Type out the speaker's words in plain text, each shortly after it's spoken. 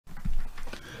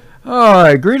All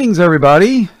right, greetings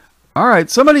everybody. All right,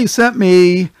 somebody sent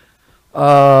me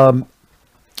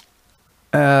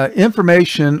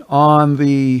information on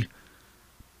the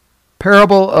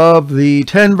parable of the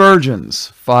 10 virgins.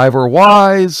 5 were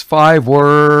wise, 5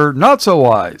 were not so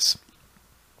wise.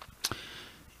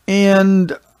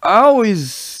 And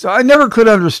I never could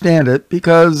understand it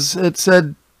because it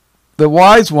said the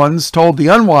wise ones told the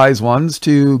unwise ones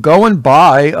to go and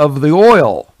buy of the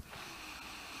oil.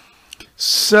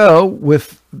 So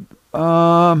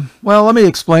well, let me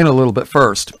explain a little bit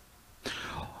first.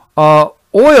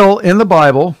 Oil in the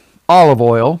Bible, olive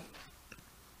oil,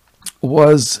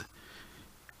 was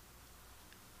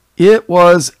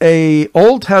a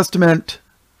Old Testament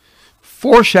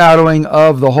foreshadowing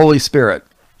of the Holy Spirit.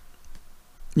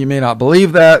 You may not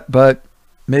believe that, but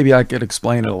maybe I could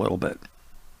explain it a little bit.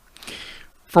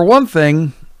 For one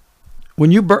thing,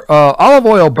 when olive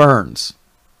oil burns,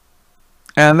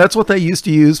 and that's what they used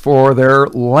to use for their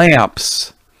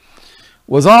lamps,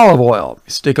 was olive oil.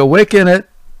 You stick a wick in it,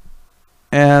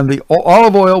 and the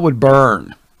olive oil would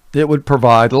burn. It would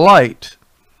provide light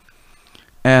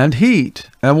and heat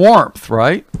and warmth,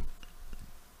 right?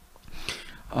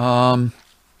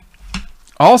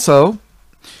 Also,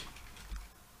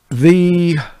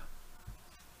 the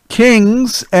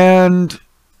kings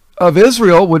of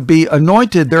Israel would be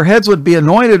anointed. Their heads would be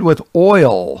anointed with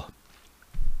oil.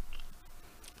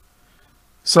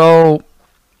 So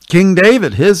King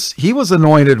David, he was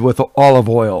anointed with olive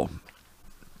oil.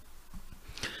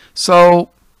 So,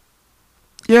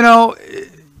 they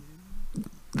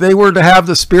were to have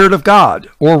the Spirit of God,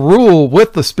 or rule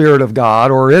with the Spirit of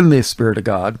God, or in the Spirit of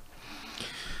God.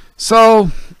 So,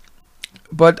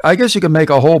 but I guess you could make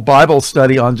a whole Bible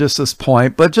study on just this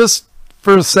point, but just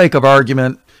for the sake of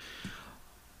argument,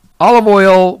 olive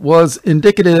oil was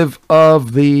indicative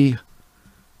of the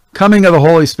coming of the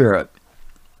Holy Spirit.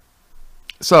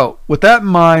 So, with that in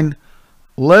mind,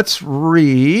 let's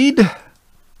read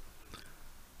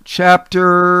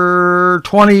chapter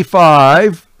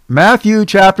 25, Matthew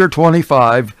chapter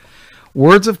 25,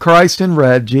 words of Christ in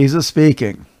red, Jesus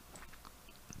speaking.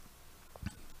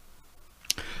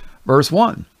 Verse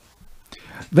 1.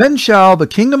 Then shall the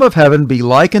kingdom of heaven be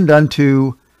likened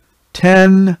unto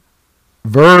 10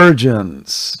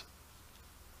 virgins,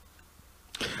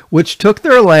 which took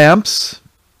their lamps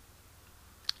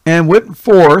and went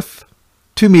forth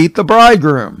to meet the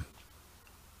bridegroom.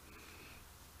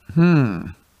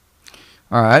 All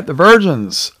right, the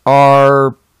virgins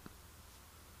are,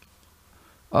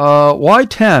 why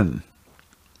 10?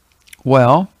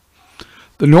 Well,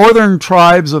 the northern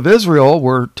tribes of Israel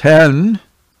were 10.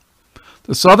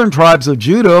 The southern tribes of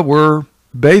Judah were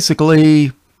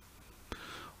basically,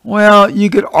 well, you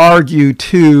could argue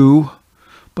 2,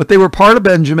 but they were part of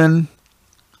Benjamin,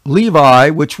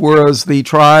 Levi, which was the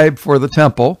tribe for the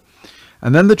temple,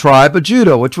 and then the tribe of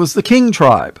Judah, which was the king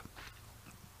tribe.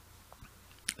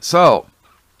 So,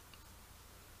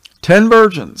 10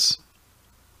 virgins,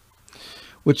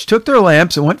 which took their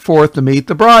lamps and went forth to meet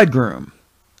the bridegroom,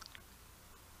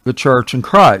 the church and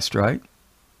Christ, right?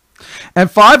 And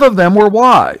 5 of them were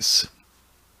wise,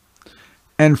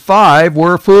 and 5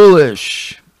 were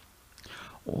foolish.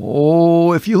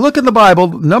 Oh, if you look in the Bible,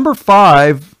 number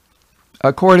 5,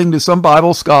 according to some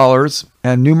Bible scholars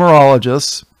and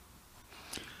numerologists,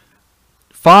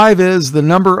 5 is the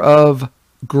number of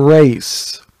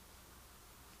grace.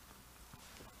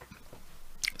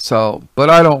 So, but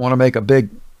I don't want to make a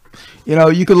big,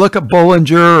 you could look at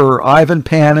Bollinger or Ivan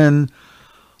Panin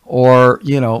or,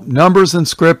 numbers in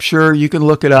scripture. You can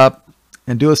look it up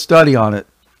and do a study on it.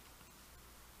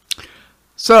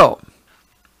 So,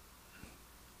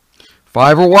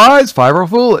 5 were wise, 5 were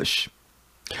foolish.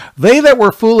 They that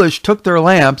were foolish took their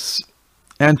lamps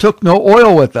and took no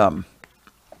oil with them.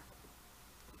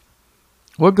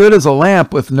 What good is a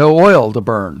lamp with no oil to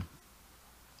burn?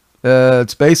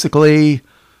 It's basically,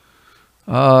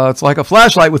 it's like a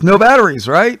flashlight with no batteries,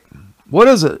 right? What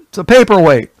is it? It's a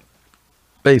paperweight,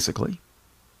 basically.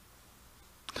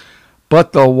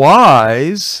 But the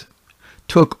wise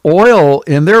took oil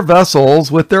in their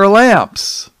vessels with their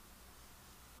lamps.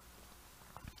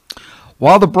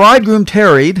 While the bridegroom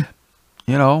tarried,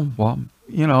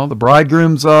 the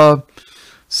bridegroom's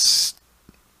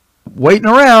waiting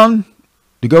around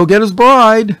to go get his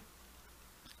bride.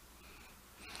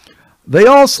 They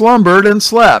all slumbered and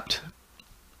slept.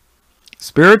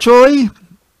 Spiritually,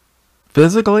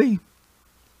 physically.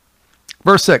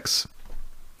 Verse 6.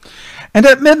 And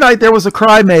at midnight there was a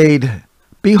cry made,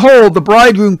 Behold, the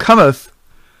bridegroom cometh,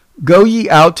 go ye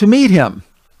out to meet him.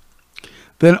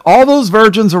 Then all those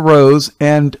virgins arose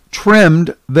and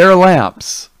trimmed their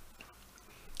lamps.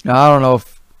 Now, I don't know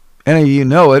if any of you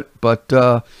know it, but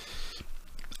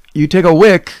you take a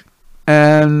wick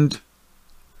and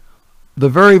the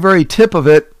very, very tip of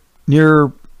it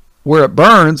near where it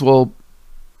burns will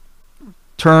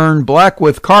turn black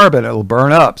with carbon. It'll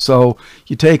burn up. So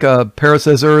you take a pair of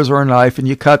scissors or a knife and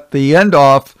you cut the end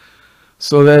off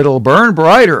so that it'll burn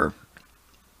brighter.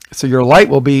 So your light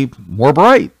will be more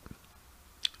bright.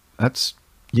 That's,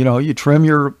 you trim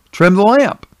the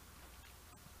lamp.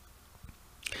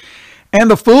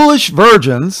 And the foolish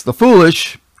virgins, the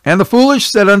foolish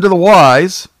said unto the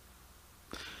wise,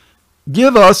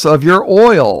 give us of your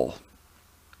oil,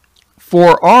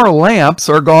 for our lamps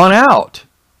are gone out.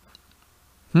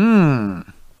 The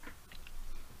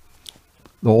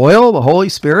oil, the Holy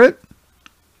Spirit,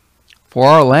 for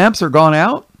our lamps are gone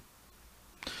out.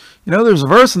 There's a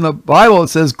verse in the Bible that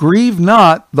says, grieve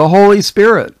not the Holy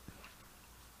Spirit.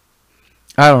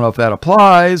 I don't know if that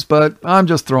applies, but I'm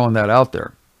just throwing that out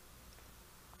there.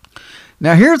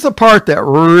 Now here's the part that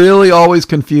really always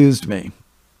confused me.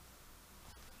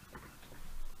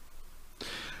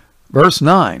 Verse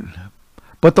 9.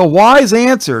 But the wise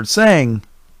answered, saying,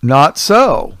 not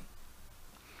so,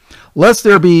 lest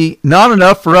there be not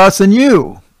enough for us and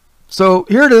you. So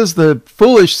here it is, the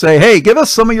foolish say, hey, give us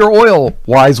some of your oil,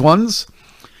 wise ones.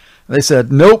 They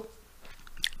said, nope.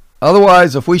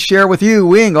 Otherwise, if we share with you,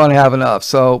 we ain't going to have enough.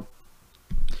 So,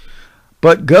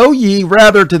 but go ye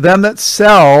rather to them that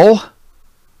sell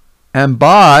and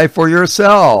buy for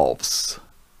yourselves.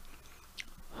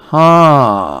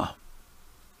 Oh,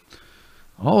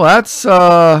 that's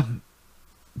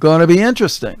going to be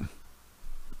interesting.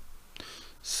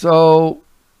 So,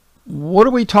 what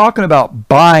are we talking about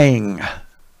buying?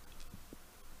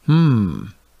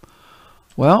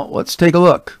 Well, let's take a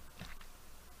look.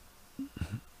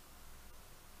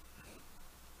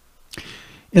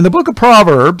 In the book of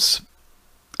Proverbs,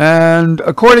 and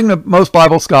according to most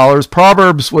Bible scholars,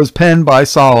 Proverbs was penned by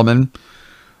Solomon,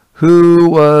 who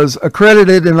was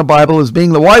accredited in the Bible as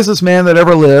being the wisest man that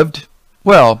ever lived.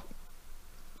 Well,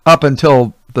 up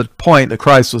until the point that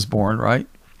Christ was born, right?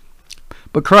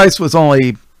 But Christ was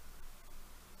only,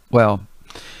 well,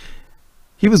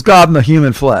 he was God in the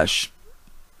human flesh.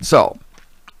 So,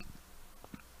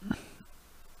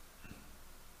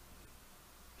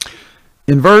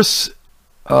 in Proverbs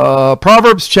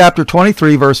chapter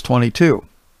 23, verse 22,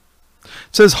 it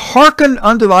says, hearken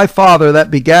unto thy father that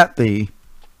begat thee,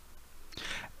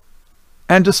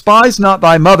 and despise not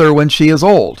thy mother when she is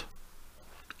old.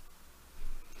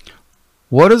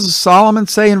 What does Solomon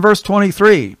say in verse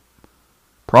 23?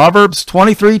 Proverbs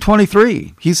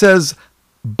 23:23. He says,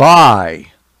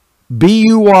 buy,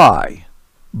 B-U-Y,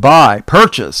 buy,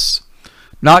 purchase,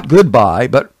 not goodbye,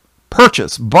 but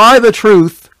purchase, buy the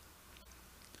truth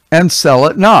and sell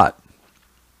it not.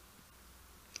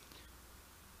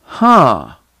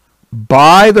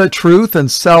 Buy the truth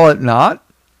and sell it not.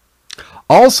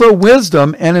 Also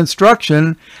wisdom and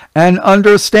instruction and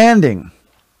understanding.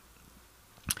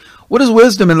 What is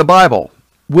wisdom in the Bible?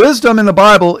 Wisdom in the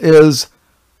Bible is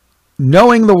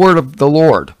knowing the word of the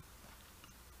Lord.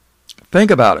 Think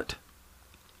about it.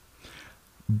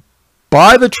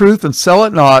 Buy the truth and sell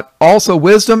it not. Also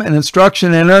wisdom and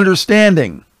instruction and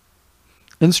understanding.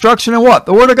 Instruction in what?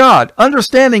 The Word of God.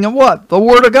 Understanding in what? The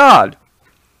Word of God.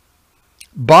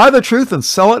 Buy the truth and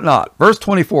sell it not. Verse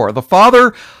 24. The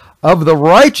father of the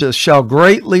righteous shall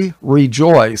greatly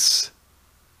rejoice,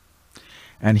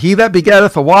 and he that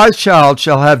begetteth a wise child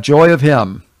shall have joy of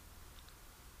him.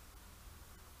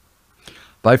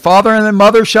 Thy father and thy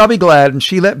mother shall be glad, and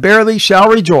she that bare thee shall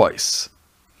rejoice.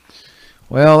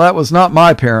 Well, that was not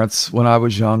my parents when I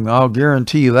was young. I'll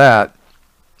guarantee you that.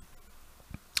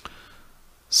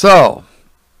 So,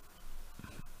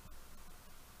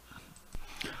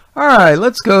 all right,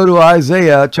 let's go to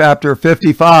Isaiah chapter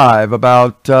 55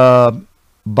 about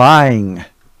buying.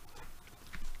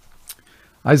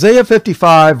 Isaiah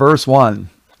 55 verse 1.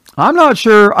 I'm not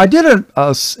sure. I did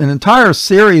an entire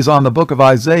series on the book of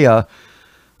Isaiah,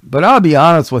 but I'll be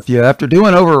honest with you. After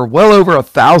doing well over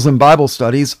 1,000 Bible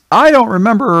studies, I don't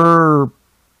remember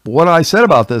what I said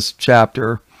about this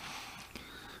chapter.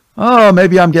 Oh,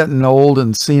 maybe I'm getting old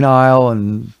and senile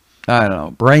and, I don't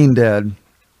know, brain dead.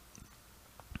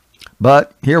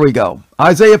 But here we go.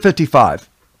 Isaiah 55.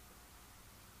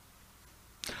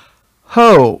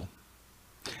 Ho,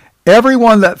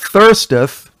 everyone that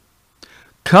thirsteth,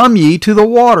 come ye to the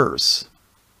waters.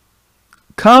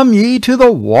 Come ye to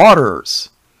the waters.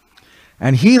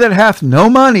 And he that hath no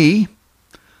money,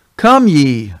 come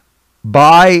ye,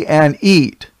 buy and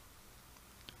eat.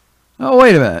 Oh,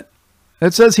 wait a minute.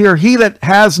 It says here, he that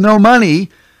has no money,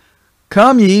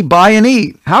 come ye, buy and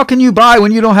eat. How can you buy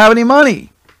when you don't have any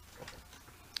money?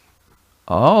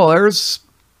 Oh, there's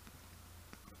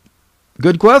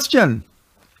good question.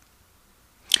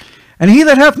 And he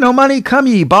that hath no money, come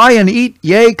ye, buy and eat.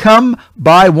 Yea, come,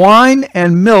 buy wine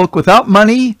and milk without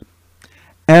money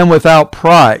and without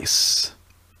price.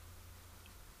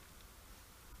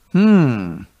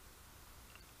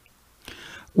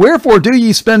 Wherefore do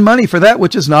ye spend money for that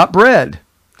which is not bread,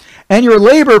 and your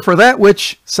labor for that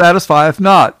which satisfieth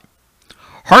not?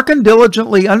 Hearken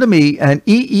diligently unto me, and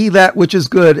eat ye that which is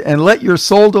good, and let your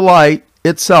soul delight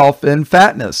itself in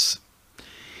fatness.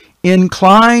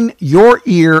 Incline your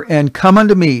ear, and come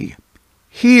unto me.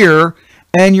 Hear,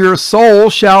 and your soul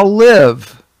shall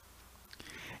live.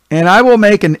 And I will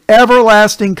make an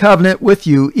everlasting covenant with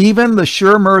you, even the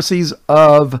sure mercies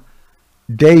of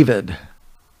David.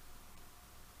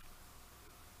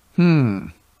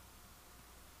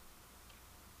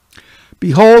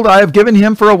 Behold, I have given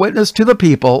him for a witness to the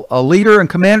people, a leader and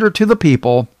commander to the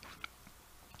people.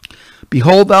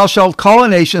 Behold, thou shalt call a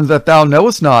nation that thou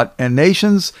knowest not, and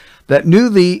nations that knew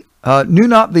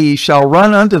not thee shall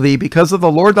run unto thee because of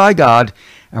the Lord thy God,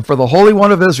 and for the Holy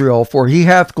One of Israel, for he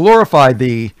hath glorified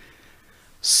thee.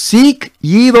 Seek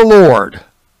ye the Lord.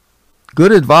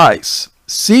 Good advice.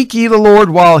 Seek ye the Lord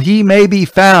while he may be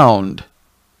found.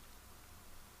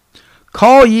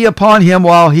 Call ye upon him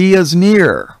while he is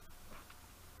near.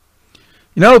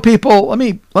 You know, people, let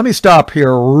me stop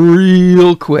here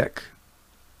real quick.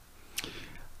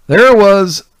 There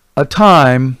was a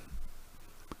time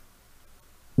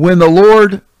when the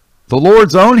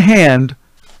Lord's own hand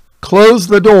closed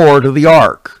the door to the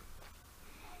ark.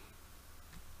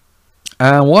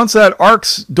 And once that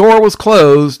ark's door was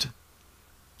closed,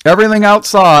 everything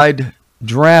outside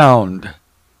drowned,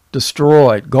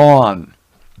 destroyed, gone.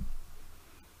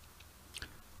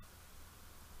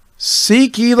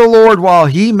 Seek ye the Lord while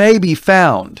he may be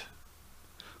found.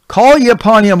 Call ye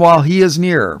upon him while he is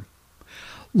near.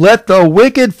 Let the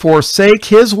wicked forsake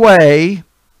his way,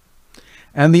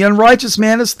 and the unrighteous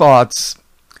man his thoughts,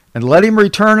 and let him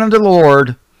return unto the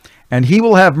Lord, and he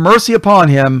will have mercy upon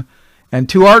him, and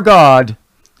to our God,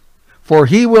 for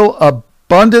he will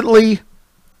abundantly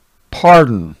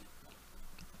pardon.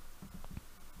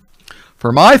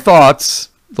 For my thoughts,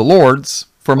 the Lord's,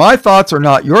 for my thoughts are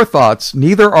not your thoughts,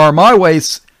 neither are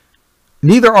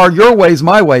your ways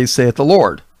my ways, saith the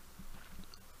Lord.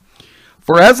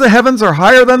 For as the heavens are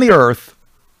higher than the earth,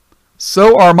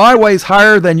 so are my ways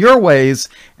higher than your ways,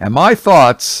 and my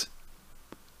thoughts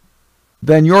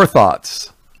than your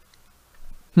thoughts.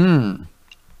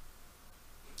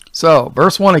 So,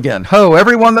 verse 1 again. Ho,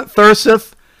 everyone that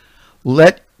thirsteth,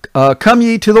 come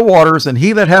ye to the waters, and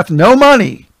he that hath no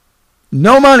money,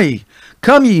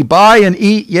 come ye, buy and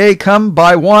eat. Yea, come,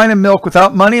 buy wine and milk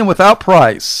without money and without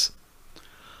price.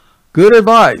 Good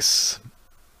advice.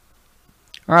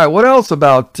 All right, what else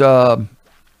about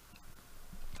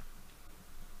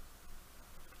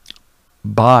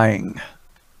buying?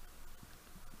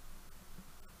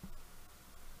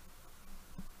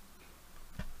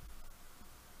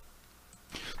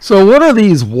 So what are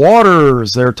these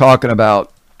waters they're talking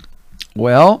about?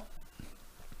 Well,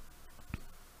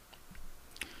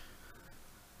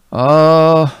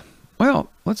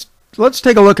 let's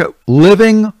take a look at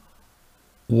living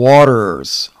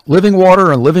waters. Living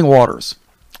water and living waters.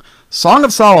 Song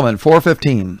of Solomon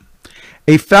 4:15.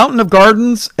 A fountain of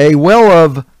gardens, a well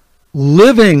of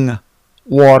living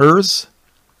waters,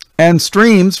 and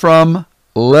streams from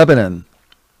Lebanon.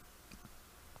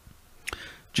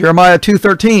 Jeremiah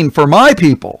 2:13. For my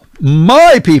people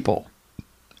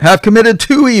have committed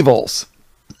two evils.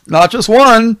 Not just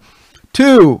one,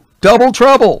 two. Double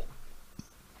trouble.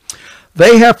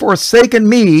 They have forsaken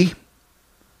me,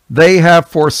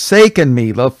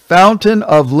 the fountain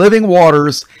of living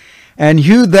waters, and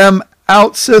hewed them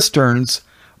out cisterns,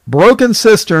 broken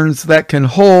cisterns that can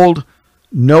hold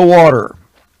no water.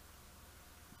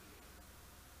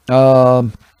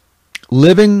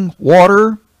 Living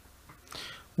water.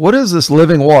 What is this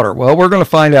living water? Well, we're going to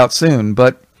find out soon,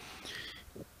 but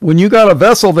when you got a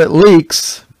vessel that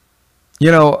leaks,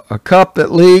 a cup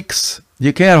that leaks,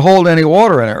 you can't hold any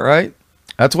water in it, right?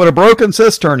 That's what a broken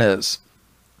cistern is.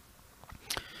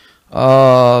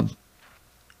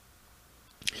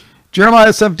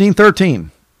 Jeremiah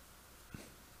 17:13.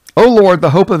 O Lord,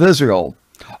 the hope of Israel,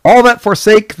 all that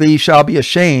forsake thee shall be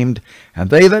ashamed, and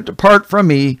they that depart from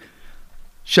me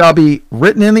shall be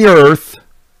written in the earth.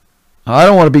 I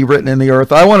don't want to be written in the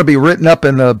earth. I want to be written up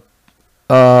in the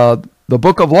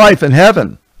book of life in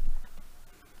heaven.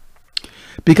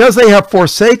 Because they have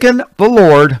forsaken the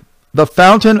Lord, the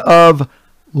fountain of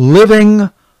living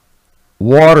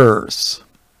waters.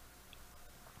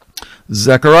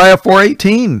 Zechariah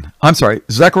 4:18.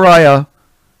 Zechariah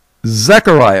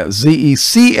Zechariah,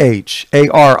 Zechariah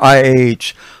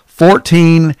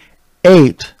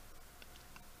 14:8.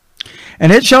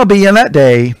 And it shall be in that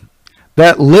day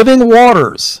that living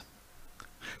waters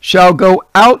shall go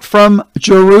out from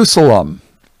Jerusalem.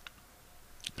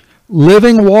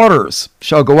 Living waters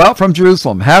shall go out from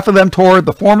Jerusalem, half of them toward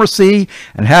the former sea,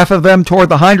 and half of them toward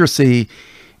the hinder sea.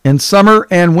 In summer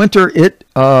and winter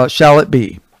shall it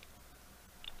be.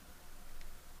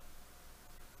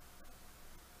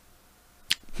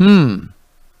 How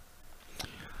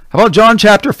about John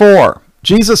chapter 4?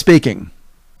 Jesus speaking.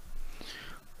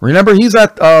 Remember,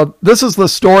 this is the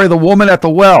story of the woman at the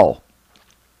well.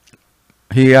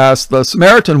 He asked the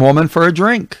Samaritan woman for a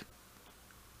drink.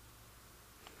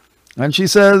 And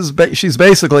she's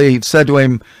basically said to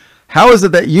him, how is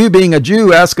it that you, being a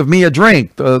Jew, ask of me a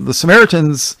drink?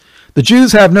 The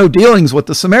Jews have no dealings with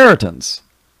the Samaritans.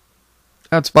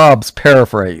 That's Bob's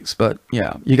paraphrase, but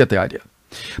yeah, you get the idea.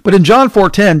 But in John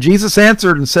 4:10, Jesus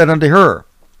answered and said unto her,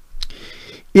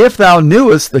 if thou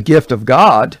knewest the gift of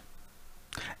God,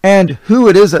 and who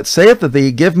it is that saith to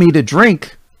thee, give me to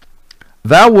drink,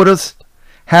 thou wouldest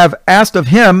have asked of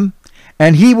him,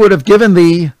 and he would have given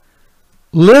thee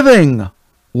living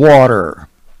water.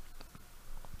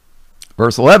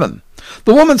 Verse 11,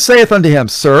 the woman saith unto him,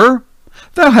 Sir,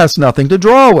 thou hast nothing to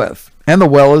draw with, and the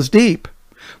well is deep.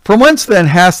 From whence then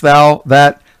hast thou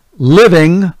that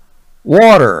living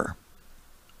water?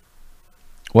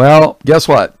 Well, guess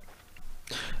what?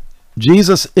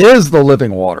 Jesus is the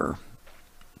living water.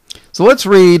 So let's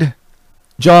read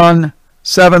John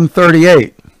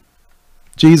 7:38.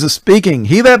 Jesus speaking,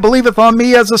 he that believeth on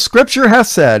me, as the scripture hath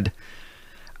said,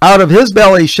 out of his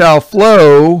belly shall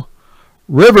flow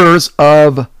rivers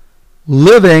of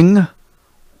living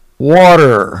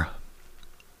water.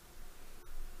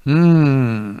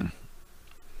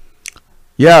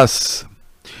 Yes.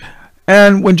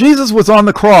 And when Jesus was on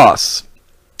the cross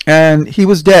and he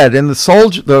was dead, and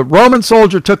the Roman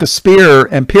soldier took a spear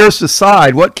and pierced his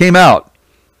side, what came out?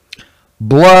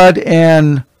 Blood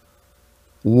and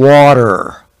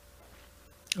water.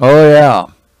 Oh yeah.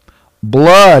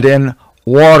 Blood and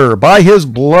water. By his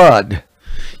blood.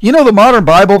 You know, the modern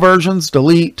Bible versions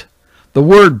delete the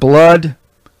word blood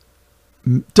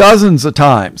dozens of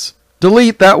times.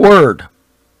 Delete that word.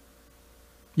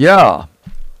 Yeah.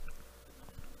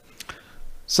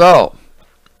 So,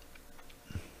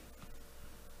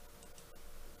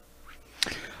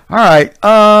 all right.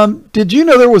 Did you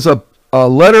know there was a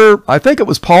letter, I think it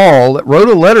was Paul, that wrote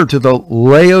a letter to the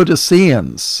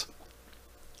Laodiceans.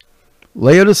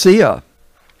 Laodicea.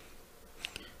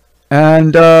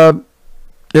 And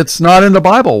it's not in the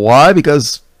Bible. Why?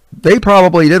 Because they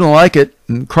probably didn't like it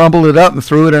and crumbled it up and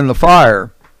threw it in the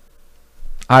fire.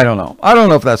 I don't know. I don't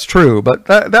know if that's true, but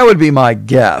that would be my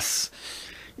guess.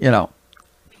 You know.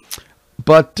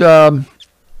 But, all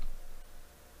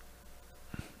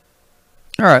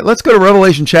right, let's go to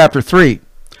Revelation chapter 3,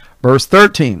 verse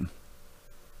 13.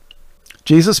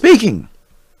 Jesus speaking.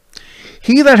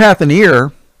 He that hath an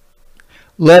ear,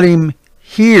 let him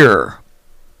hear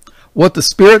what the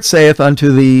Spirit saith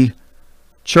unto the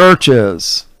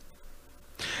churches.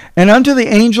 And unto the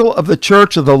angel of the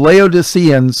church of the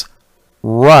Laodiceans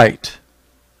write,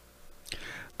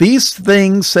 these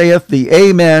things saith the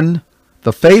Amen,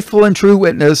 the faithful and true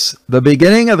witness, the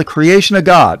beginning of the creation of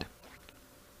God.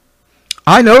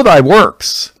 I know thy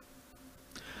works,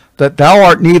 that thou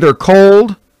art neither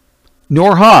cold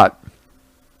nor hot.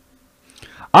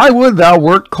 I would thou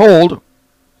wert cold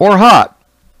or hot.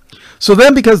 So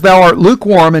then, because thou art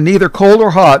lukewarm and neither cold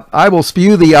or hot, I will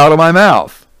spew thee out of my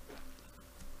mouth.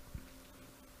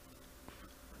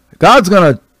 God's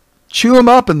going to chew them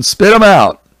up and spit them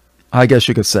out, I guess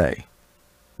you could say.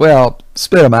 Well,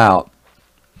 spit them out.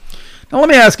 Now let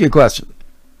me ask you a question.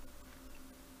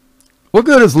 What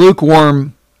good is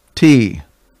lukewarm tea?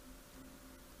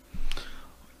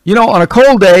 You know, on a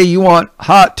cold day, you want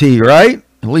hot tea, right?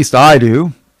 At least I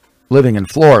do, living in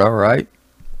Florida, right?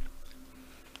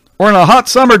 Or on a hot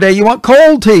summer day, you want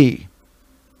cold tea,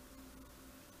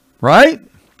 right?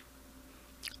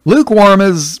 Lukewarm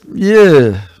is,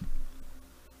 yeah.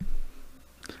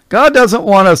 God doesn't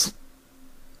want us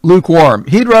lukewarm.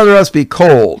 He'd rather us be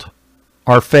cold,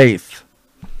 our faith.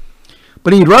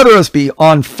 But he'd rather us be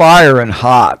on fire and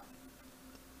hot.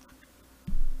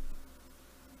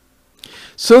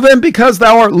 So then, because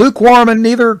thou art lukewarm and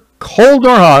neither cold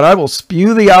nor hot, I will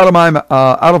spew thee out of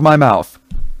my mouth.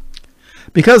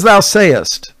 Because thou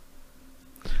sayest,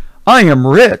 I am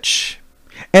rich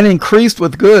and increased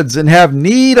with goods and have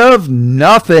need of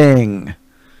nothing.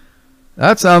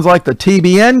 That sounds like the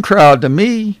TBN crowd to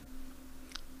me.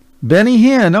 Benny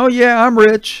Hinn, oh yeah, I'm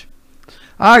rich.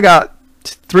 I got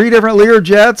 3 different Lear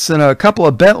jets and a couple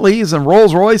of Bentleys and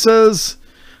Rolls Royces,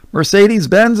 Mercedes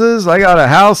Benzes. I got a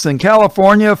house in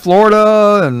California,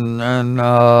 Florida, and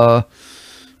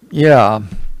yeah.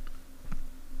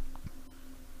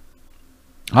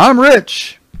 I'm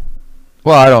rich.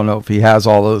 Well, I don't know if he has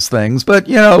all those things, but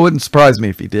it wouldn't surprise me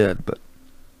if he did. But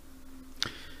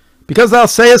because thou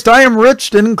sayest, I am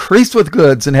rich and increased with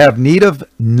goods and have need of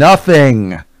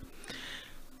nothing.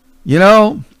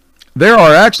 There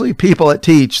are actually people that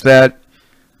teach that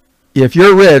if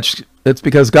you're rich, it's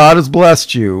because God has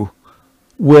blessed you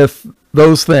with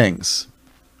those things.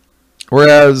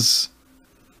 Whereas,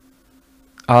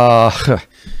 when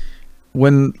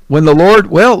the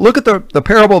Lord, look at the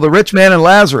parable of the rich man and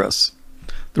Lazarus.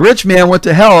 The rich man went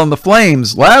to hell in the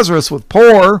flames. Lazarus was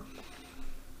poor,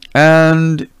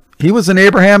 and he was in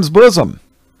Abraham's bosom.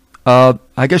 I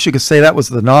guess you could say that was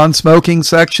the non-smoking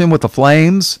section with the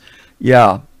flames.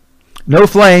 Yeah. No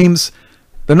flames,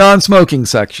 the non-smoking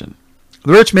section.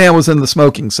 The rich man was in the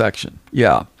smoking section.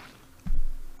 Yeah.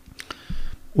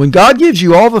 When God gives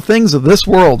you all the things of this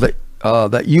world that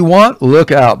you want,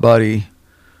 look out, buddy.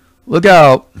 Look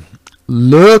out.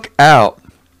 Look out.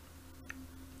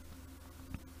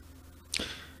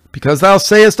 Because thou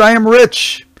sayest, I am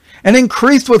rich, and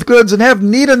increased with goods, and have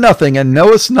need of nothing, and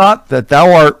knowest not that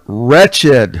thou art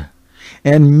wretched,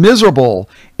 and miserable,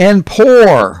 and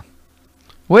poor.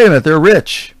 Wait a minute, they're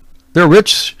rich. They're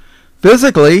rich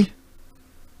physically,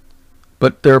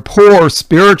 but they're poor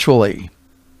spiritually.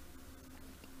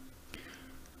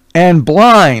 And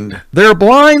blind. They're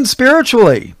blind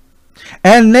spiritually.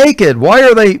 And naked. Why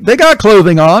are they got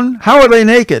clothing on. How are they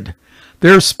naked?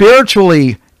 They're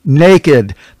spiritually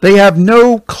naked. They have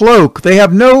no cloak. They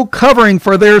have no covering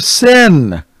for their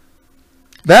sin.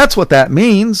 That's what that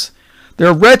means.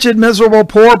 They're wretched, miserable,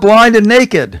 poor, blind, and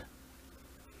naked.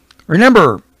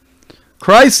 Remember,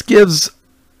 Christ gives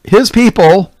his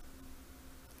people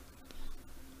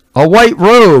a white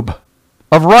robe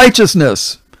of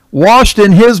righteousness, washed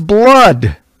in his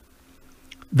blood.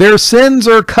 Their sins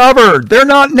are covered. They're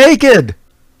not naked.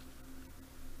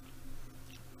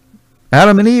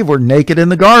 Adam and Eve were naked in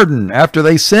the garden after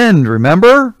they sinned,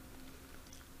 remember?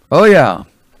 Oh, yeah.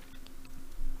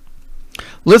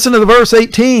 Listen to the verse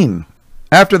 18.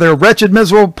 After they're wretched,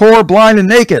 miserable, poor, blind, and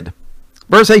naked.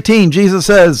 Verse 18, Jesus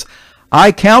says,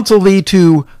 I counsel thee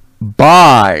to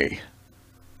buy.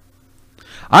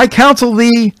 I counsel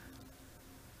thee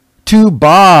to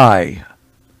buy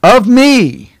of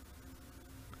me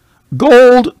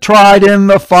gold tried in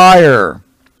the fire.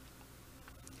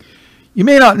 You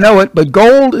may not know it, but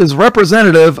gold is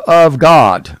representative of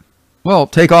God. Well,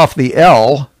 take off the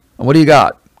L, and what do you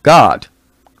got? God.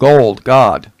 Gold,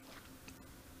 God.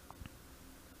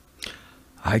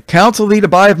 I counsel thee to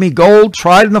buy of me gold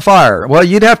tried in the fire. Well,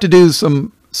 you'd have to do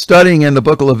some studying in the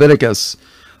book of Leviticus.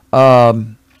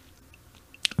 The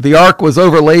ark was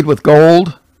overlaid with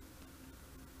gold.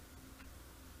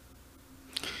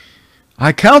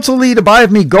 I counsel thee to buy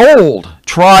of me gold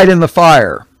tried in the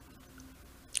fire.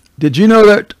 Did you know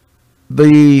that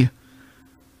the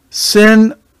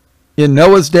sin in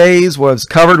Noah's days was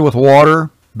covered with water,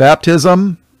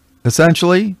 baptism,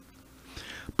 essentially?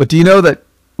 But do you know that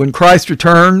when Christ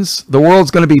returns, the world's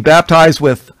going to be baptized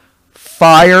with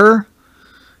fire?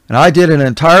 And I did an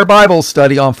entire Bible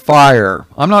study on fire.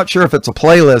 I'm not sure if it's a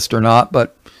playlist or not,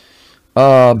 but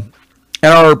and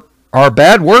our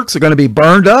bad works are going to be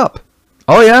burned up.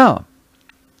 Oh yeah.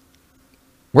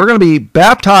 We're going to be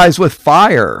baptized with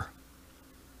fire.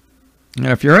 And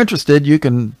if you're interested, you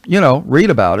can, read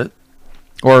about it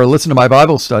or listen to my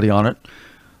Bible study on it.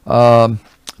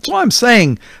 That's why I'm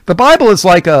saying the Bible is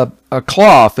like a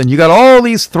cloth, and you got all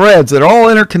these threads that all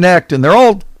interconnect, and they're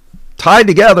all tied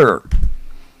together.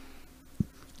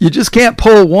 You just can't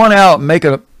pull one out and make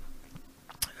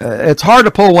it's hard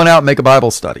to pull one out and make a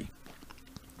Bible study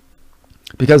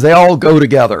because they all go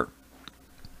together.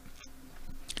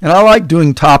 And I like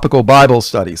doing topical Bible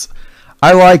studies.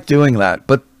 I like doing that.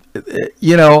 But,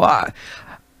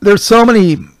 there's so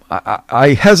many,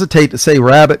 I hesitate to say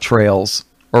rabbit trails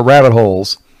or rabbit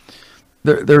holes.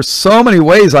 There's so many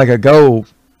ways I could go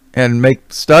and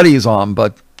make studies on,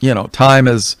 but, time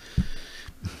is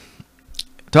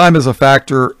a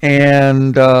factor.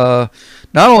 And not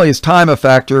only is time a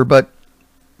factor, but,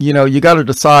 you got to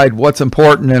decide what's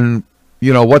important and,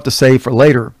 what to say for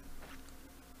later.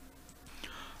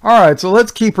 All right, so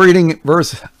let's keep reading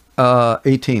verse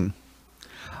 18.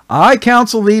 I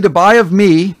counsel thee to buy of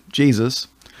me, Jesus,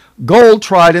 gold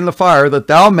tried in the fire, that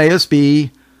thou mayest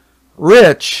be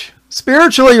rich,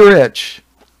 spiritually rich.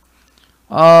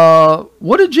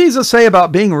 What did Jesus say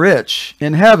about being rich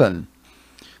in heaven?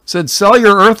 said, "Sell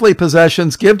your earthly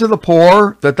possessions, give to the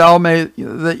poor,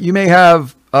 that you may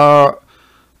have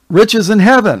riches in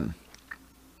heaven."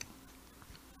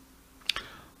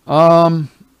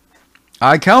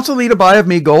 I counsel thee to buy of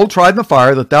me gold tried in the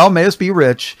fire, that thou mayest be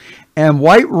rich, and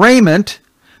white raiment,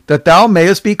 that thou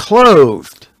mayest be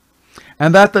clothed,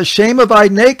 and that the shame of thy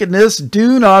nakedness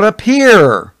do not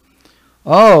appear.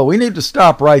 Oh, we need to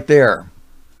stop right there.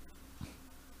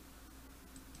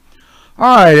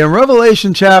 All right, in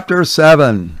Revelation chapter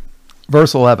 7,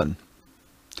 verse 11.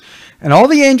 "And all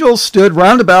the angels stood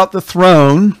round about the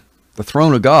throne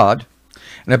of God,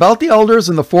 and about the elders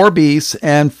and the four beasts,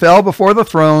 and fell before the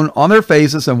throne on their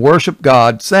faces and worshiped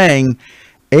God, saying,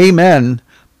 Amen,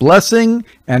 blessing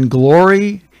and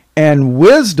glory and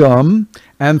wisdom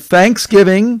and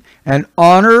thanksgiving and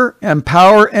honor and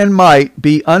power and might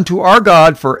be unto our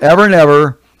God forever and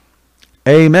ever.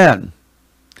 Amen.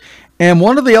 And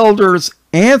one of the elders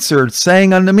answered,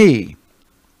 saying unto me,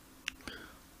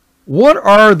 What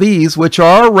are these which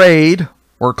are arrayed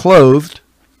or clothed?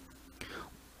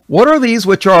 What are these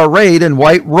which are arrayed in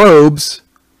white robes,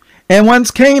 and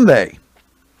whence came they?"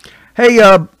 Hey,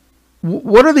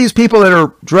 what are these people that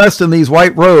are dressed in these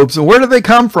white robes, and where did they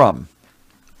come from?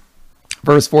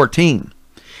 Verse 14.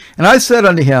 "And I said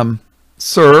unto him,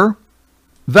 Sir,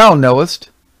 thou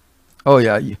knowest." Oh,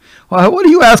 yeah. Well, what are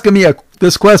you asking me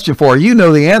this question for? You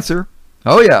know the answer.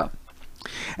 Oh, yeah.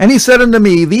 "And he said unto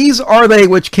me, These are they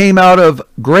which came out of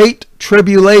great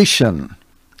tribulation,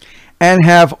 and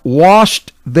have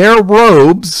washed their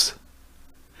robes,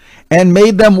 and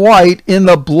made them white in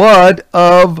the blood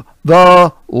of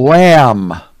the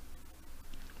Lamb."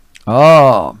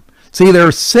 Oh, see,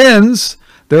 their sins,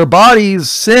 their bodies'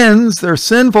 sins, their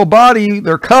sinful body,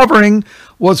 their covering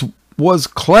was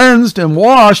cleansed and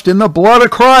washed in the blood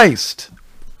of Christ.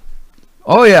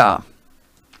 Oh, yeah.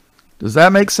 Does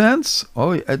that make sense?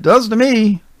 Oh, it does to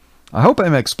me. I hope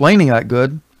I'm explaining that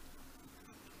good.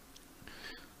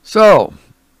 So,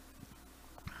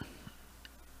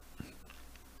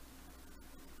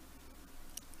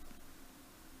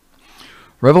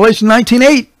 Revelation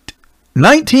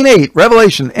 19:8,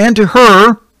 Revelation, "And to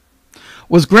her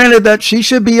was granted that she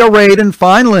should be arrayed in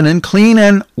fine linen, clean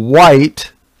and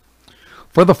white,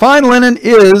 for the fine linen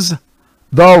is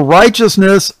the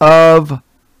righteousness of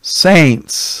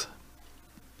saints."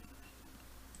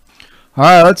 All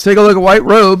right, let's take a look at white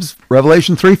robes.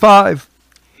 Revelation 3:5.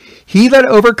 "He that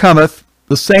overcometh,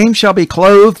 the same shall be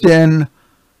clothed in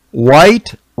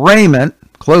white raiment,"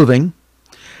 clothing,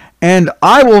 "and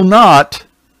I will not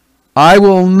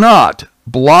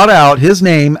blot out his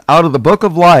name out of the book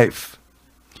of life."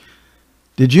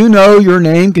 Did you know your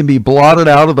name can be blotted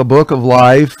out of the book of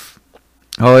life?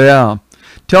 Oh, yeah.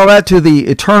 Tell that to the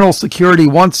eternal security,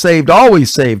 once saved,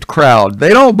 always saved crowd. They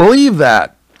don't believe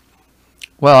that.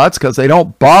 Well, that's because they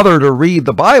don't bother to read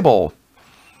the Bible.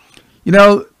 You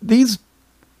know, these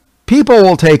people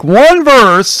will take one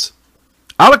verse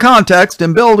out of context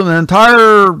and build an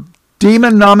entire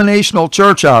demon-nominational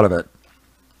church out of it.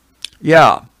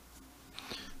 Yeah.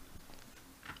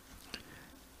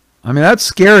 I mean, that's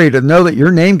scary to know that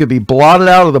your name could be blotted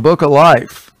out of the book of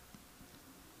life.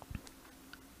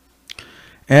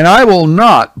 "And I will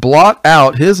not blot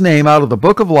out his name out of the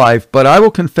book of life, but I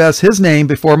will confess his name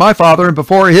before my Father and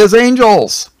before his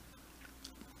angels."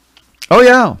 Oh,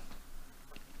 yeah.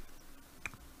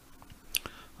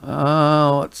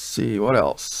 Let's see, what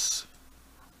else?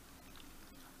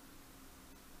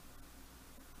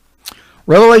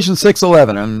 Revelation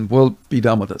 6:11, and we'll be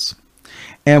done with this.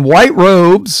 "And white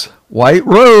robes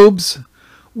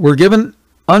were given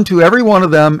unto every one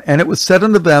of them, and it was said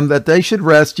unto them that they should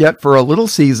rest yet for a little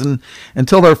season,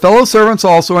 until their fellow servants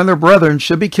also and their brethren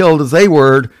should be killed, as they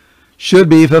word should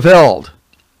be fulfilled."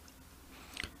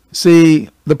 See,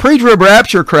 the pre-trib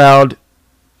rapture crowd,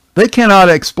 they cannot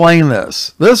explain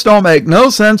this. This don't make no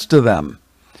sense to them.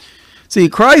 See,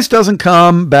 Christ doesn't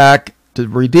come back to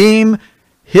redeem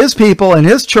his people and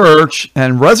his church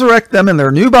and resurrect them in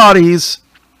their new bodies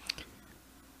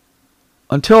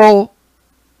until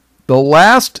the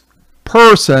last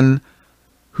person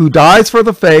who dies for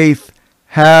the faith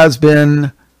has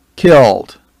been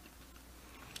killed.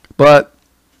 But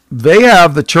they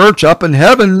have the church up in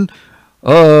heaven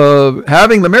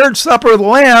having the marriage supper of the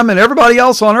Lamb, and everybody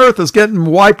else on earth is getting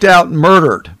wiped out and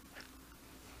murdered.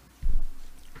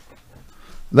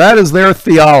 That is their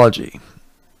theology.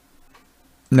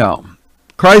 No.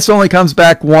 Christ only comes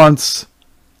back once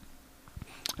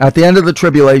at the end of the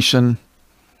tribulation.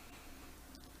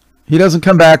 He doesn't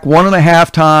come back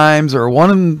 1.5 times or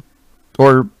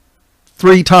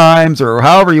 3 times, or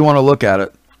however you want to look at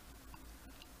it.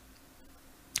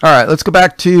 All right, let's go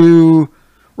back to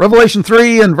Revelation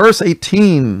 3 and verse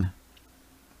 18.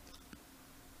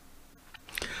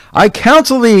 I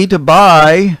counsel thee to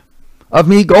buy of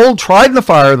me gold tried in the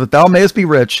fire, that thou mayest be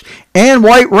rich, and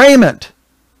white raiment.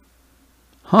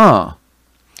 That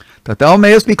thou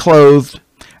mayest be clothed,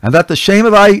 and that the shame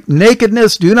of thy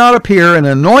nakedness do not appear, and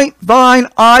anoint thine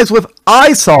eyes with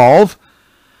eye salve,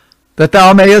 that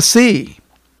thou mayest see.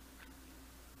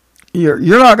 You're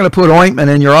not going to put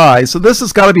ointment in your eyes, so this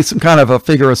has got to be some kind of a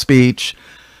figure of speech,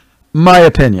 my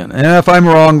opinion. And if I'm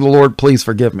wrong, the Lord please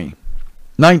forgive me.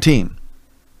 19.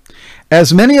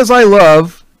 As many as I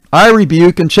love, I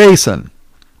rebuke and chasten.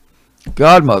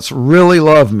 God must really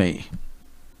love me.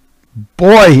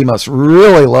 Boy, he must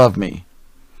really love me.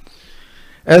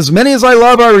 As many as I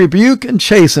love, I rebuke and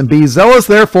chasten. Be zealous,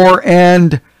 therefore,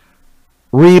 and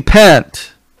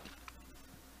repent.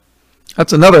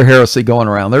 That's another heresy going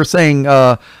around. They're saying,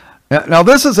 now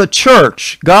this is a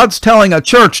church. God's telling a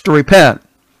church to repent.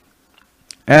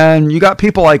 And you got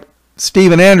people like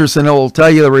Stephen Anderson who will tell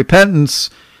you the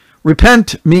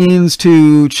repent means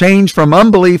to change from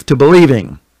unbelief to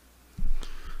believing.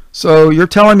 So you're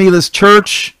telling me this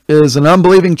church is an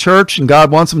unbelieving church and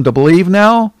God wants them to believe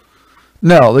now?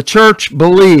 No, the church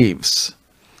believes.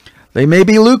 They may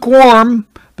be lukewarm,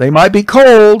 they might be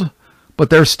cold, but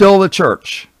they're still the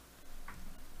church.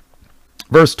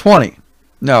 Verse 20.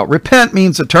 No, repent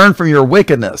means to turn from your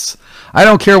wickedness. I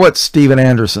don't care what Stephen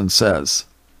Anderson says.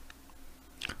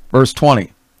 Verse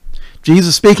 20.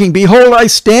 Jesus speaking, behold, I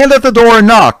stand at the door and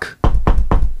knock.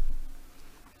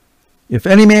 If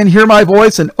any man hear my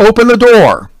voice and open the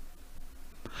door,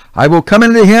 I will come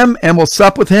into him and will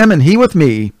sup with him and he with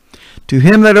me. To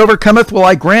him that overcometh will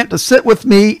I grant to sit with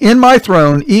me in my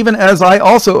throne, even as I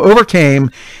also overcame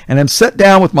and am set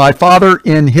down with my Father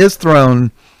in his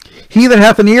throne. He that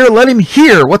hath an ear, let him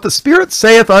hear what the Spirit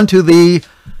saith unto the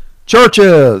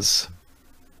churches.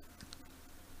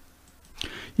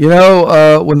 You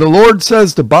know, when the Lord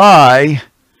says to buy,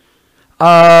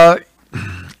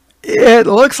 it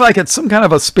looks like it's some kind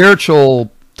of a spiritual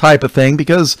type of thing,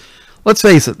 because let's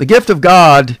face it, the gift of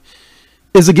God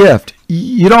is a gift.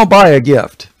 You don't buy a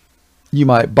gift. You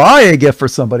might buy a gift for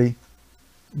somebody,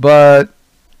 but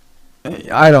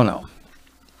I don't know.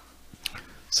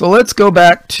 So let's go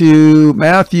back to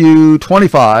Matthew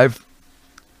 25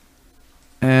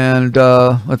 and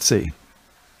let's see.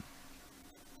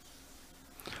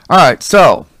 All right,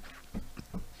 so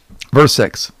verse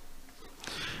 6.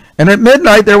 And at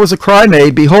midnight there was a cry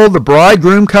made, behold, the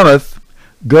bridegroom cometh,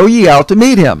 go ye out to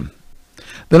meet him.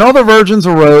 Then all the virgins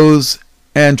arose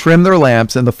and trimmed their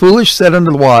lamps, and the foolish said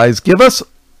unto the wise, give us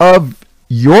of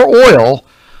your oil,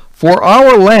 for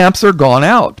our lamps are gone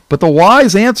out. But the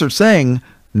wise answered, saying,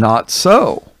 not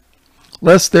so,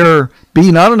 lest there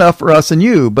be not enough for us and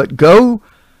you, but go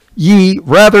ye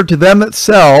rather to them that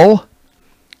sell,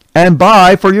 and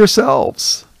buy for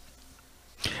yourselves.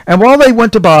 And while they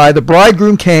went to buy, the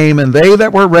bridegroom came, and they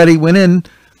that were ready went in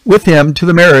with him to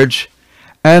the marriage,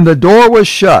 and the door was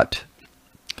shut.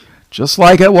 Just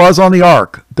like it was on the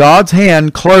ark. God's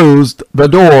hand closed the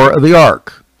door of the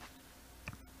ark.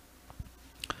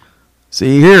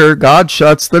 See here, God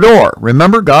shuts the door.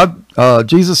 Remember,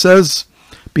 Jesus says,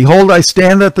 behold, I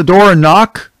stand at the door and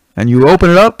knock, and you open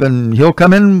it up, and he'll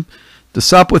come in to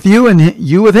sup with you, and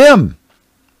you with him.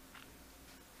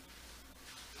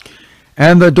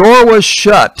 And the door was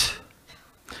shut.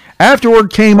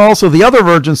 Afterward came also the other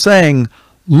virgins, saying,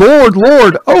 Lord,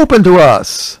 Lord, open to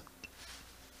us.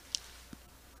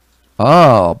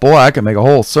 Oh, boy, I can make a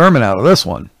whole sermon out of this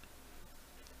one.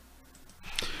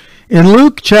 In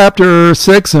Luke chapter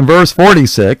 6 and verse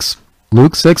 46,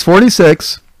 Luke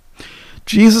 6:46,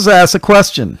 Jesus asks a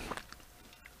question.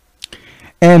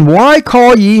 And why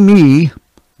call ye me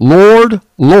Lord,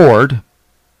 Lord,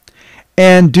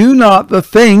 and do not the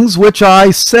things which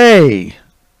I say?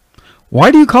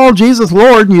 Why do you call Jesus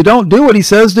Lord and you don't do what he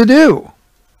says to do?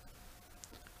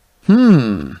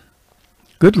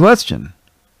 Good question.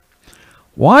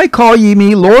 Why call ye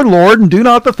me Lord, Lord, and do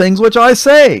not the things which I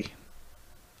say?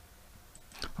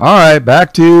 All right,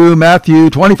 back to Matthew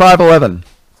 25:11.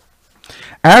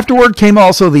 Afterward came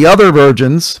also the other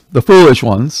virgins, the foolish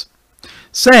ones,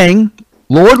 saying,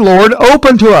 Lord, Lord,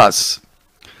 open to us.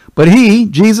 But he,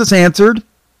 Jesus, answered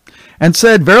and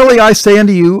said, verily I say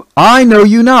unto you, I know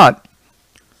you not.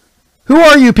 Who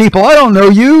are you people? I don't know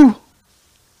you.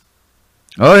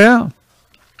 Oh, yeah.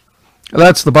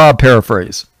 That's the Bob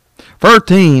paraphrase.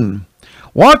 13.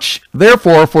 Watch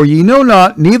therefore, for ye know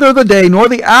not neither the day nor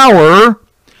the hour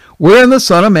wherein the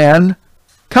Son of Man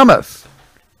cometh.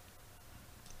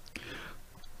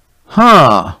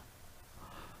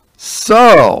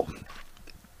 So,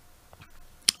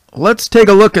 let's take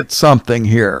a look at something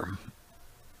here.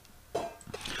 All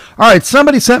right,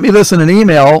 somebody sent me this in an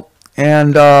email,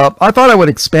 and I thought I would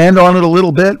expand on it a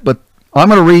little bit, but I'm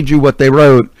going to read you what they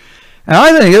wrote. And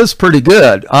I think it's pretty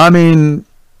good. I mean,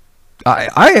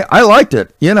 I liked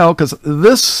it, you know, because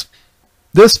this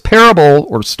parable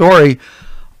or story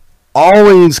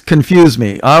always confused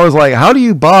me. I was like, how do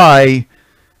you buy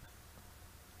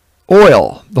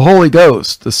oil, the Holy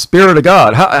Ghost, the Spirit of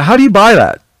God? How do you buy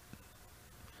that?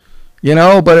 You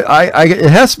know, but it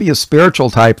has to be a spiritual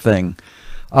type thing.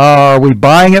 Are we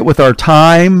buying it with our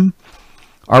time?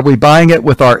 Are we buying it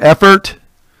with our effort?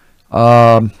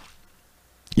 You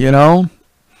know,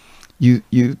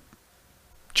 you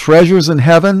treasures in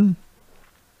heaven.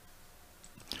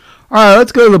 All right,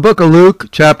 let's go to the book of Luke,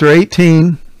 chapter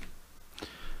 18,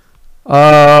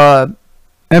 and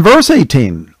verse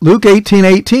 18. Luke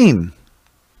 18:18.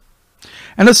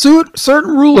 And a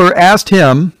certain ruler asked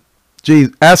him,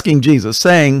 asking Jesus,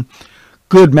 saying,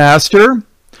 Good master,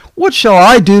 what shall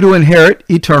I do to inherit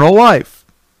eternal life?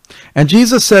 And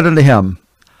Jesus said unto him,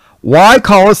 Why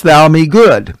callest thou me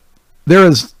good? There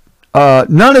is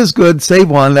none is good save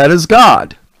one, that is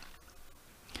God.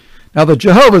 Now the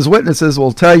Jehovah's Witnesses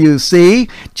will tell you, see,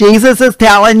 Jesus is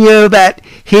telling you that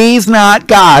he's not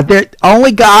God, that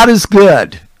only God is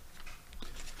good.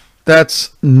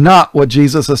 That's not what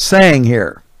Jesus is saying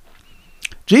here.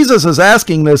 Jesus is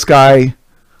asking this guy,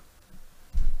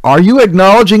 are you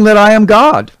acknowledging that I am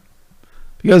God?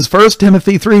 Because 1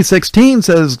 Timothy 3:16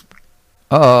 says,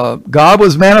 God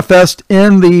was manifest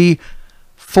in the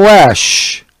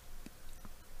flesh.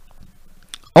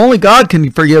 Only God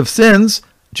can forgive sins.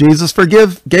 Jesus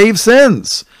gave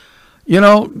sins. You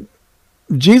know,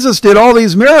 Jesus did all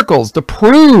these miracles to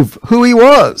prove who he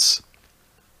was.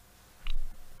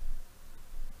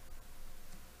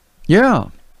 Yeah.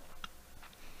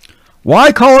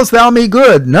 Why callest thou me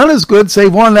good? None is good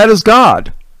save one, that is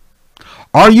God.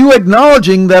 Are you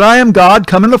acknowledging that I am God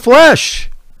come in the flesh?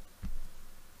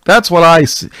 That's what I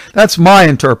see. That's my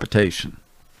interpretation.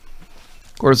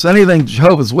 Of course, anything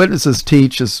Jehovah's Witnesses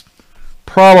teach is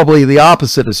probably the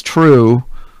opposite is true.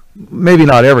 Maybe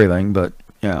not everything, but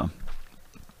yeah.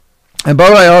 And by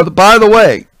the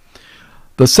way,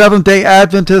 the Seventh-day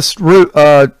Adventist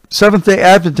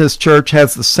Church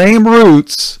has the same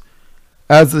roots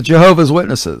as the Jehovah's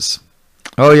Witnesses.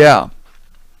 Oh yeah.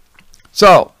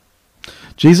 So,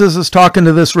 Jesus is talking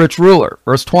to this rich ruler.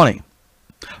 Verse 20.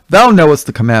 Thou knowest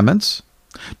the commandments.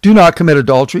 Do not commit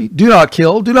adultery. Do not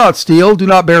kill. Do not steal. Do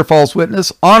not bear false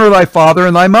witness. Honor thy father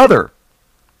and thy mother.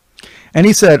 And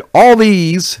he said, All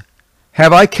these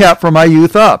have I kept from my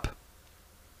youth up.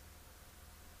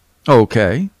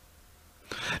 Okay.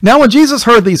 Now when Jesus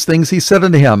heard these things, he said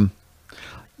unto him,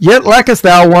 Yet lackest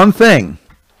thou one thing.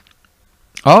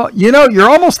 Oh, you know, you're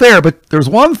almost there, but there's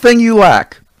one thing you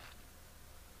lack.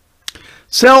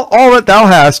 Sell all that thou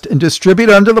hast and distribute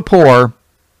unto the poor,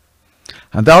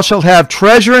 and thou shalt have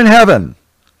treasure in heaven.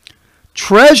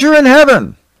 Treasure in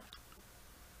heaven.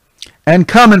 And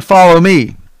come and follow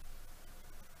me.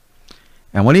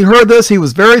 And when he heard this, he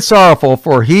was very sorrowful,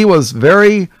 for he was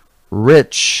very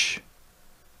rich.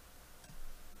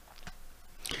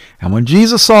 And when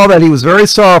Jesus saw that he was very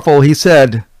sorrowful, he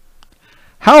said,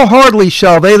 How hardly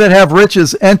shall they that have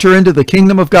riches enter into the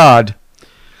kingdom of God?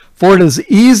 For it is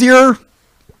easier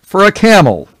for a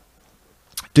camel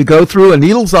to go through a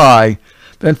needle's eye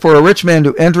than for a rich man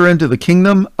to enter into the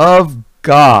kingdom of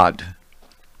God.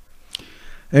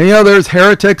 And you know, there's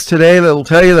heretics today that will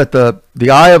tell you that the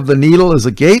eye of the needle is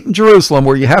a gate in Jerusalem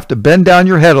where you have to bend down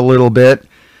your head a little bit.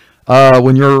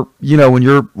 When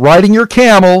you're riding your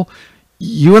camel,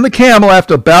 you and the camel have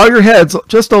to bow your heads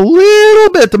just a little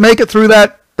bit to make it through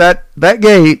that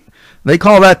gate. They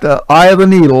call that the eye of the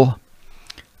needle.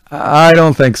 I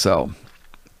don't think so.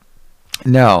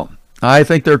 No, I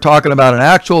think they're talking about an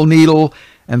actual needle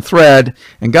and thread.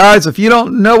 And guys, if you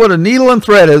don't know what a needle and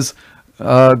thread is,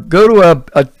 go to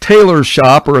a tailor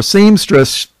shop or a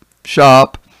seamstress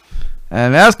shop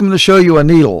and ask them to show you a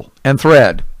needle and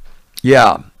thread.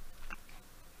 Yeah.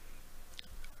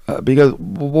 Because,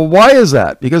 well, why is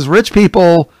that? Because rich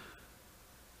people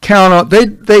count on,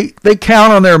 they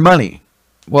count on their money.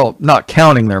 Well, not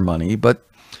counting their money, but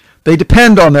they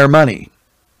depend on their money.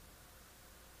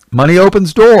 Money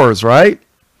opens doors, right?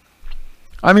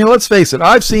 I mean, let's face it.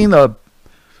 I've seen the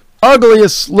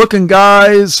ugliest looking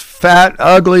guys, fat,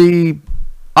 ugly,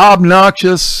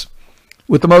 obnoxious,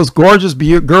 with the most gorgeous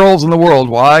girls in the world.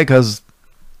 Why? Because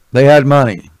they had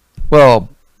money. Well,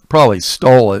 probably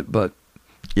stole it, but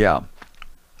yeah.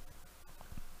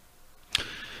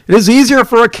 It is easier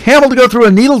for a camel to go through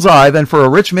a needle's eye than for a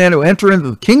rich man to enter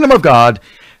into the kingdom of God.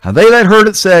 And they that heard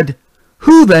it said,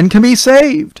 Who then can be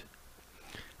saved?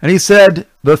 And he said,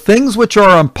 The things which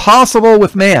are impossible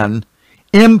with men,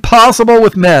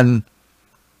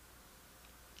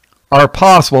 are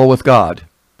possible with God.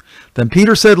 Then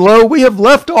Peter said, Lo, we have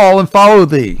left all and followed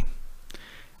thee.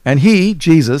 And he,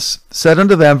 Jesus, said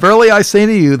unto them, Verily I say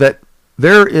to you that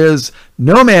there is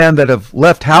no man that have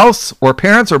left house or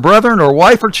parents or brethren or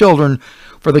wife or children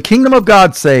for the kingdom of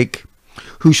God's sake,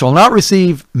 who shall not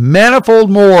receive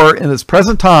manifold more in this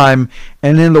present time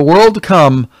and in the world to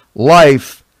come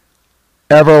life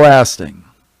everlasting.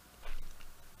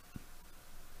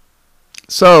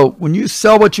 So when you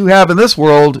sell what you have in this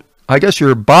world, I guess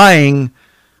you're buying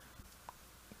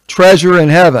treasure in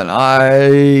heaven.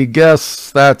 I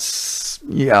guess that's,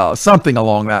 yeah, something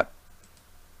along that.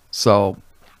 So,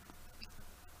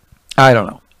 I don't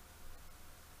know.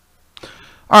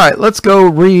 All right, let's go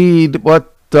read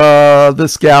what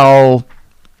this gal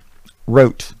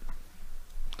wrote.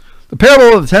 The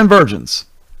parable of the 10 virgins.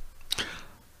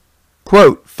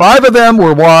 Quote, 5 of them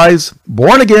were wise,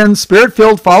 born again,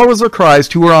 spirit-filled followers of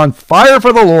Christ who were on fire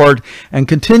for the Lord and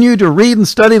continued to read and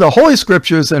study the Holy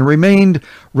Scriptures and remained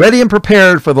ready and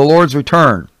prepared for the Lord's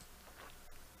return.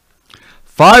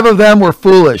 5 of them were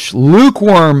foolish,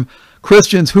 lukewarm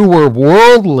Christians who were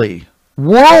worldly,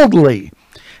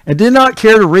 and did not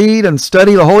care to read and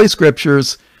study the Holy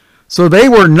Scriptures, so they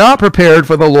were not prepared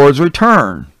for the Lord's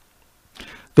return.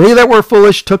 They that were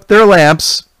foolish took their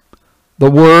lamps,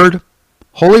 the Word,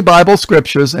 Holy Bible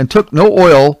Scriptures, and took no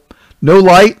oil, no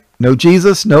light, no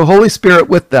Jesus, no Holy Spirit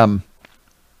with them.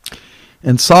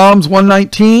 In Psalms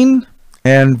 119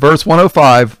 and verse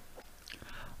 105,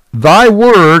 Thy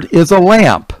word is a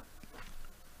lamp.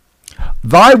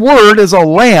 Thy word is a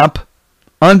lamp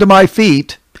unto my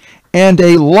feet, and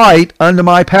a light unto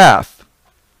my path.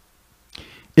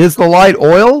 Is the light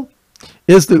oil?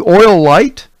 Is the oil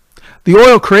light? The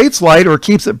oil creates light or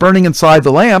keeps it burning inside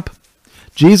the lamp.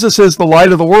 Jesus is the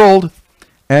light of the world,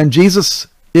 and Jesus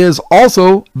is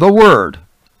also the Word.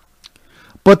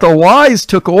 But the wise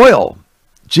took oil,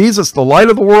 Jesus, the light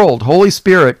of the world, Holy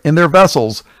Spirit, in their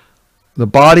vessels, the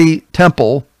body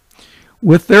temple,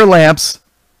 with their lamps,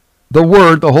 the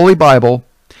Word, the Holy Bible.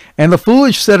 And the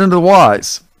foolish said unto the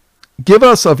wise, Give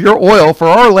us of your oil, for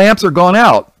our lamps are gone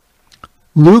out.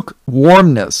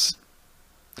 Lukewarmness.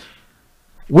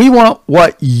 We want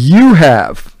what you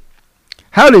have.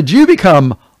 How did you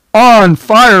become on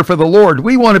fire for the Lord?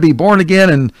 We want to be born again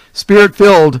and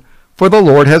spirit-filled, for the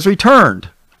Lord has returned.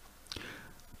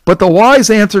 But the wise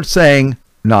answered, saying,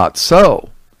 Not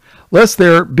so, lest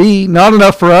there be not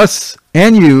enough for us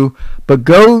and you, but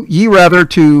go ye rather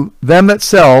to them that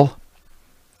sell.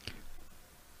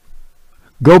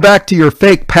 Go back to your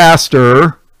fake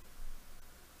pastor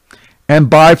and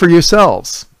buy for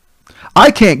yourselves.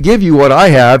 I can't give you what I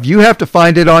have. You have to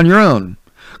find it on your own.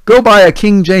 Go buy a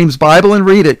King James Bible and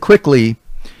read it quickly.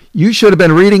 You should have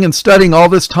been reading and studying all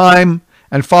this time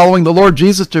and following the Lord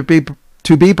Jesus to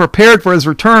be prepared for his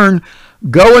return.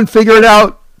 Go and figure it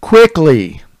out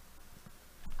quickly.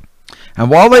 And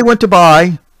while they went to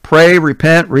buy, pray,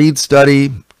 repent, read,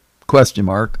 study, ?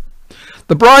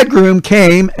 The bridegroom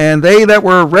came, and they that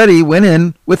were ready went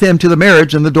in with him to the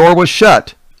marriage, and the door was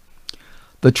shut.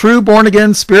 The true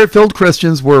born-again, spirit-filled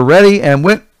Christians were ready and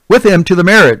went with him to the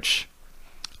marriage.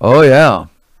 Oh, yeah.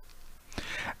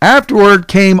 Afterward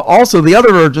came also the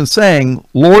other virgins, saying,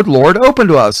 Lord, Lord, open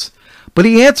to us. But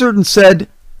he answered and said,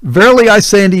 Verily I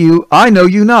say unto you, I know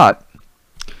you not.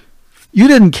 You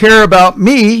didn't care about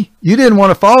me. You didn't want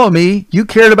to follow me. You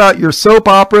cared about your soap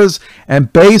operas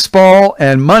and baseball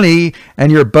and money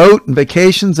and your boat and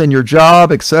vacations and your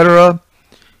job, etc.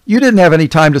 You didn't have any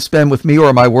time to spend with me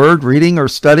or my word, reading or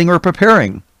studying or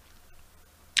preparing.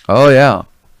 Oh, yeah.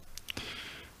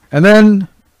 And then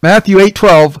Matthew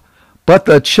 8:12, but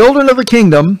the children of the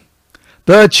kingdom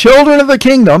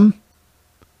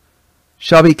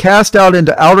shall be cast out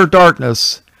into outer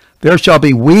darkness. There shall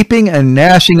be weeping and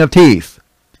gnashing of teeth.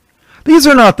 These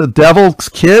are not the devil's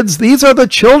kids. These are the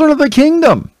children of the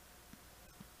kingdom.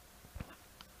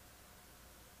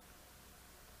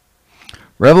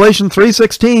 Revelation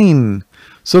 3:16.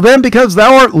 So then, because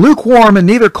thou art lukewarm and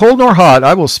neither cold nor hot,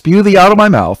 I will spew thee out of my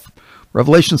mouth.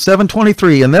 Revelation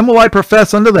 7:23. And then will I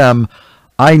profess unto them,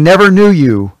 I never knew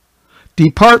you.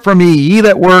 Depart from me, ye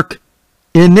that work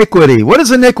iniquity. What is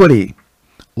iniquity?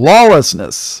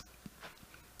 Lawlessness.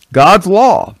 God's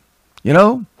law. You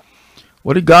know,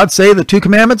 what did God say? The 2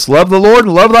 commandments? Love the Lord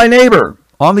and love thy neighbor.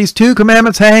 On these 2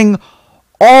 commandments hang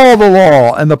all the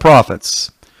law and the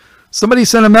prophets. Somebody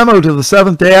sent a memo to the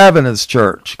Seventh-day Adventist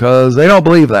Church because they don't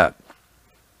believe that.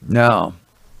 No.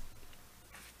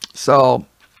 So,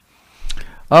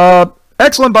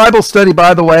 Excellent Bible study,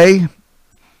 by the way.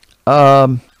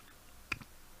 I'm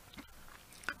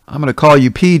going to call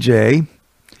you PJ.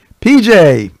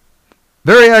 PJ,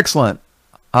 very excellent.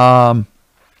 Yeah.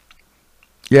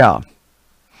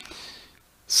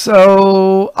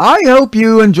 So I hope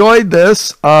you enjoyed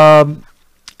this.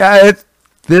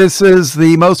 This is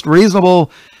the most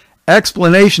reasonable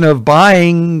explanation of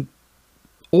buying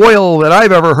oil that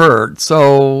I've ever heard.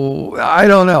 So I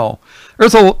don't know.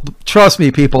 Trust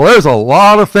me, people, there's a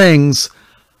lot of things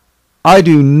I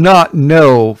do not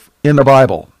know in the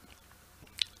Bible.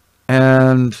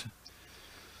 And,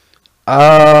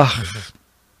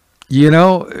 you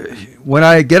know, when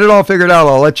I get it all figured out,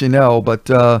 I'll let you know. But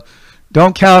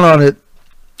don't count on it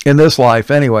in this life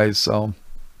anyways. So,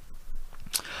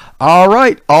 all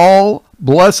right. All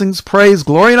blessings, praise,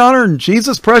 glory, and honor in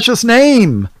Jesus' precious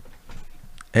name.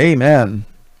 Amen.